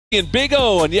And Big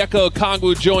O, Onyeka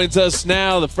Okongwu joins us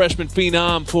now, the freshman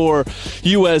phenom for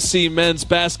USC men's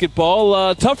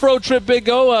basketball. Tough road trip, Big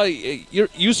O.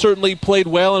 You certainly played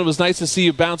well, and it was nice to see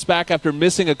you bounce back after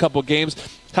missing a couple games.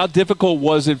 How difficult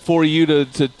was it for you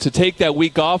to take that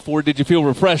week off, or did you feel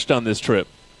refreshed on this trip?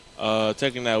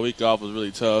 Taking that week off was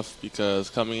really tough because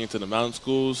coming into the mountain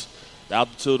schools, the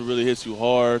altitude really hits you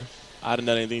hard. I hadn't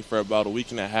done anything for about a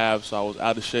week and a half, so I was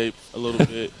out of shape a little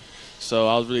bit. So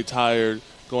I was really tired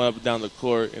going up and down the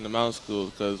court in the mountain school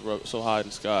because we're so high in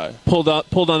the sky. Pulled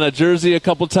on that jersey a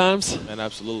couple times? And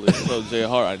absolutely. So Jay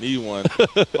Hart, I need one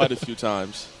quite a few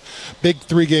times. Big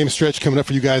 3-game stretch coming up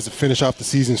for you guys to finish off the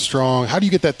season strong. How do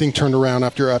you get that thing turned around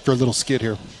after a little skid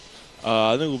here?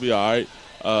 I think we'll be all right.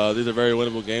 These are very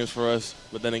winnable games for us,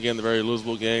 but then again, they're very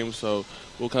losable games. So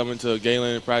we'll come into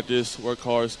Galen in practice, work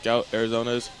hard, scout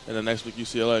Arizona's, and then next week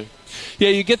UCLA. Yeah,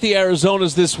 you get the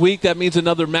Arizonas this week. That means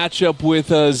another matchup with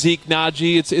Zeke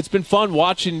Naji. It's been fun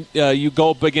watching you go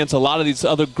up against a lot of these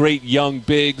other great young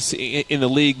bigs in the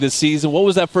league this season. What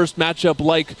was that first matchup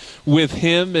like with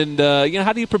him? And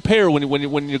how do you prepare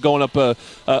when you're going up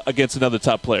against another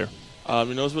top player?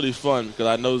 It's really fun because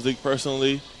I know Zeke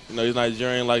personally. He's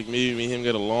Nigerian like me. Me and him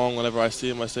get along. Whenever I see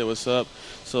him, I say what's up.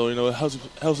 So, it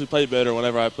helps me play better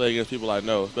whenever I play against people I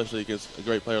know, especially against a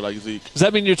great player like Zeke. Does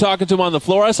that mean you're talking to him on the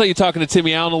floor? I saw you talking to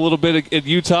Timmy Allen a little bit at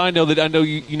Utah. I know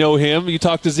you know him. You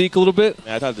talk to Zeke a little bit?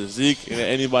 Man, I talk to Zeke and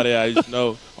anybody I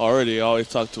know already. I always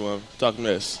talk to him, talk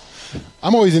mess.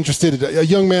 I'm always interested. A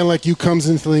young man like you comes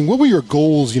into the league. What were your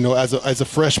goals, as a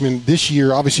freshman this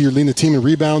year? Obviously, you're leading the team in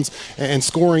rebounds and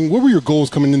scoring. What were your goals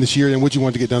coming in this year, and what you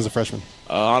wanted to get done as a freshman?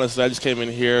 Honestly, I just came in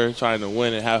here trying to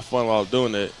win and have fun while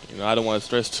doing it. I didn't want to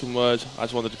stress too much. I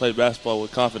just wanted to play basketball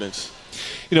with confidence.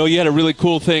 You had a really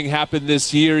cool thing happen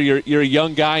this year. You're a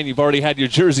young guy, and you've already had your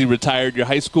jersey retired. Your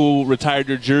high school retired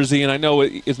your jersey, and I know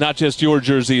it's not just your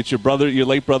jersey; it's your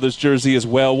late brother's jersey as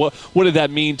well. What did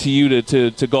that mean to you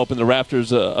to go up in the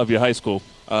rafters of your high school?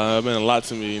 It meant a lot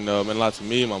to me. It meant a lot to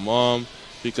me, my mom,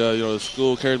 because the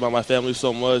school cares about my family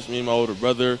so much. Me and my older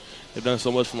brother have done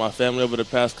so much for my family over the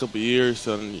past couple of years,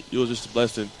 and it was just a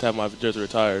blessing to have my jersey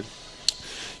retired.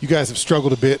 You guys have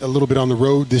struggled a little bit on the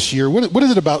road this year. What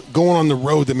is it about going on the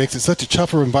road that makes it such a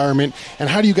tougher environment? And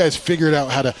how do you guys figure it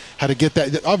out how to get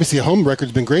that? Obviously, a home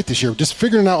record's been great this year. Just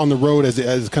figuring it out on the road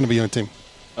as kind of a young team.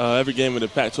 Every game in the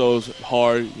Pac-12 is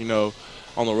hard.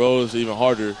 On the road it's even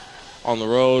harder. On the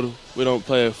road, we don't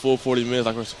play a full 40 minutes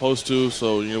like we're supposed to.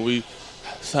 So we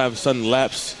have sudden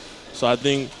lapse. So I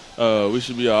think we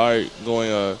should be all right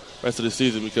going rest of the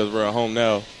season because we're at home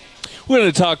now. We're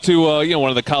going to talk to one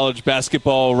of the college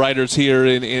basketball writers here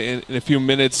in a few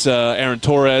minutes, Aaron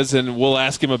Torres, and we'll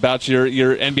ask him about your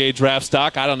NBA draft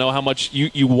stock. I don't know how much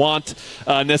you want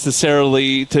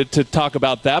necessarily to talk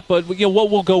about that, but what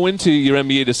will go into your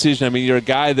NBA decision? I mean, you're a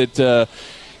guy that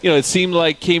it seemed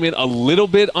like came in a little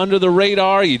bit under the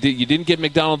radar. You didn't get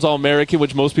McDonald's All-American,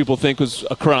 which most people think was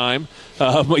a crime.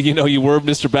 But you were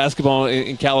Mr. Basketball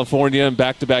in California in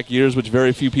back-to-back years, which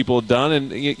very few people have done.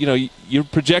 And you're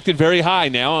projected very high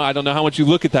now. I don't know how much you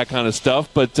look at that kind of stuff,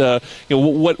 but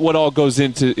what all goes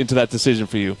into that decision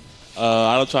for you?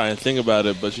 I don't try and think about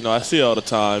it, but I see it all the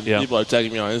time. Yeah. People are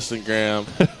tagging me on Instagram,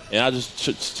 and I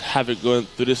just have it going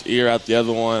through this ear out the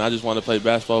other one. I just want to play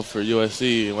basketball for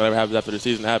USC, and whatever happens after the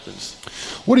season happens.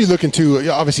 What are you looking to?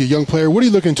 Obviously, a young player. What are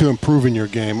you looking to improve in your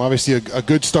game? Obviously, a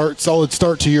good start, solid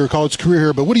start to your college career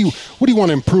here. But what do you want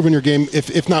to improve in your game,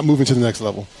 if not moving to the next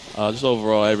level? Just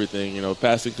overall everything.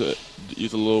 Passing could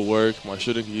use a little work. My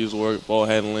shooting could use work. Ball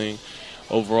handling.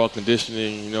 Overall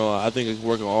conditioning, I think it's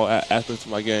working on all aspects of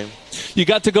my game. You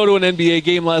got to go to an NBA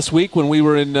game last week when we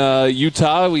were in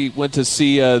Utah. We went to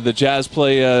see the Jazz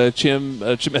play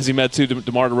Chimezie Metu,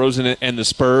 DeMar DeRozan, and the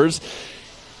Spurs.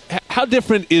 How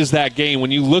different is that game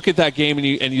when you look at that game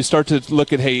and you start to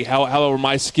look at, hey, how are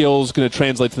my skills going to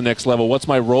translate to the next level? What's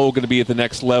my role going to be at the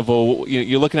next level?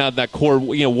 You're looking at that core.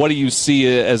 What do you see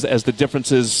as the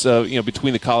differences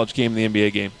between the college game and the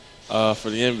NBA game? For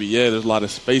the NBA, there's a lot of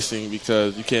spacing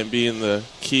because you can't be in the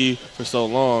key for so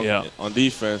long on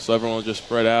defense. So everyone's just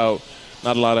spread out,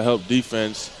 not a lot of help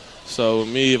defense. So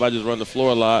me, if I just run the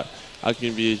floor a lot, I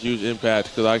can be a huge impact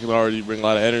because I can already bring a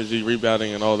lot of energy,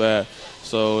 rebounding, and all that.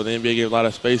 So the NBA gives a lot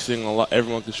of spacing.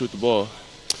 Everyone can shoot the ball.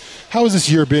 How has this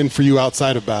year been for you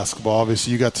outside of basketball?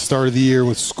 Obviously, you got the start of the year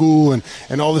with school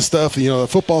and all this stuff. The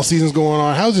football season's going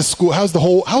on. How's the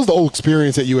whole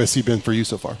experience at USC been for you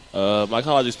so far? My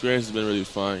college experience has been really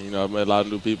fun. I've met a lot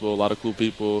of new people, a lot of cool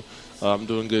people. I'm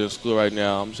doing good in school right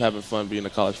now. I'm just having fun being a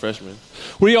college freshman.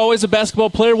 Were you always a basketball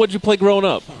player? What did you play growing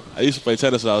up? I used to play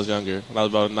tennis when I was younger, when I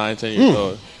was about 9, 10 years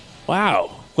old.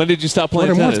 Wow. When did you stop playing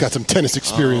Jordan tennis? Moore's got some tennis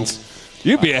experience.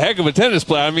 You'd be a heck of a tennis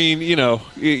player. I mean,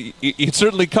 you'd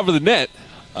certainly cover the net.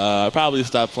 I probably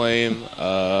stopped playing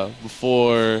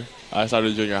before I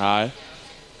started junior high.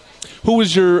 Who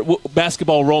was your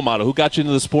basketball role model? Who got you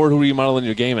into the sport? Who were you modeling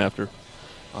your game after?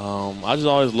 I just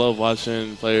always loved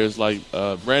watching players like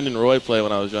Brandon Roy play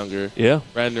when I was younger. Yeah.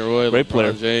 Brandon Roy, great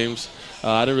player. James.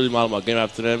 I didn't really model my game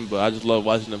after them, but I just loved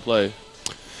watching them play.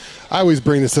 I always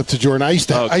bring this up to Jordan. I used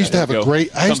to have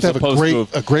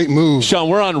a great move. Sean,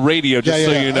 we're on radio, just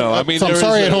so you know. So I'm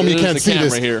sorry at home you can't see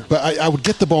this, here. But I would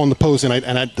get the ball in the post, and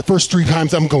the first 3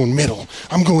 times I'm going middle,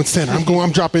 I'm going center,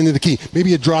 I'm dropping into the key,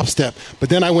 maybe a drop step. But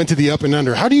then I went to the up and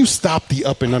under. How do you stop the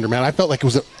up and under, man? I felt like it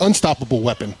was an unstoppable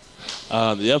weapon.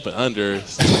 The up and under,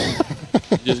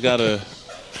 you just gotta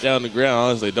stay on the ground.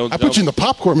 Honestly, don't. I put you in the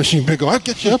popcorn machine, Big O. I'll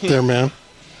get you up there, man.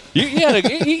 You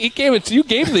gave it. You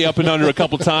gave him the up and under a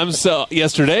couple times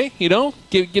yesterday. Get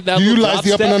that. You utilize utilize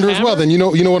the up and under as well. Then you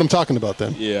know what I'm talking about.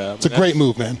 Then it's a great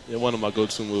move, man. Yeah, one of my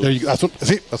go-to moves.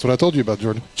 That's what I told you about,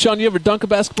 Jordan. Sean, you ever dunk a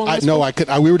basketball? No, I could.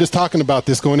 We were just talking about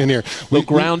this going in here.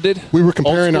 Grounded. We were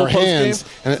comparing our hands,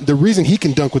 and the reason he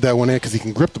can dunk with that one hand because he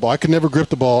can grip the ball. I could never grip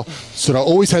the ball, so I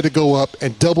always had to go up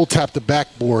and double tap the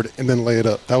backboard and then lay it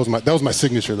up. That was my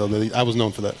signature though. I was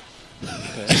known for that.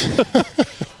 Okay.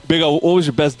 Big O, what was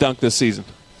your best dunk this season?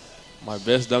 My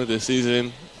best dunk this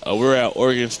season, we were at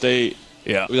Oregon State.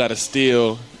 Yeah. We got a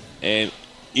steal, and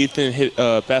Ethan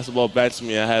passed the ball back to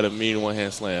me. I had a mean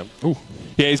one-hand slam. Ooh.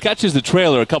 Yeah, he's got you as the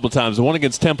trailer a couple times. The one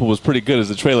against Temple was pretty good as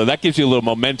the trailer. That gives you a little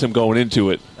momentum going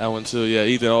into it. That one, too. Yeah,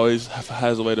 Ethan always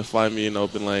has a way to find me in the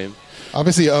open lane.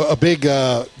 Obviously, a big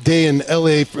day in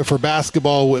L.A. for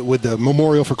basketball with the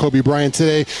memorial for Kobe Bryant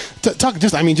today. Talk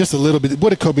just a little bit. What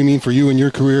did Kobe mean for you in your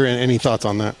career, and any thoughts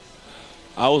on that?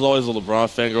 I was always a LeBron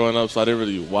fan growing up, so I didn't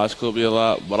really watch Kobe a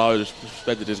lot, but I always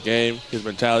respected his game, his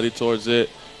mentality towards it.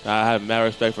 I have mad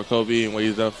respect for Kobe and what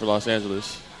he's done for Los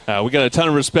Angeles. We got a ton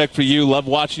of respect for you. Love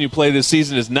watching you play this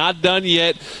season. It's not done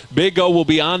yet. Big O will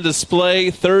be on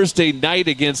display Thursday night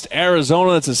against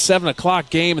Arizona. It's a 7 o'clock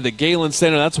game at the Galen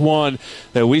Center. That's one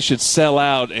that we should sell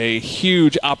out. A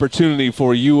huge opportunity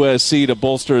for USC to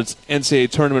bolster its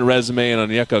NCAA tournament resume, and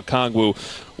Onyeka Okongwu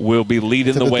will be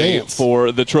leading the way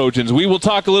for the Trojans. We will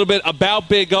talk a little bit about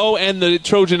Big O and the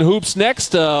Trojan hoops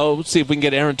next. Let's see if we can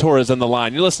get Aaron Torres on the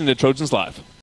line. You're listening to Trojans Live.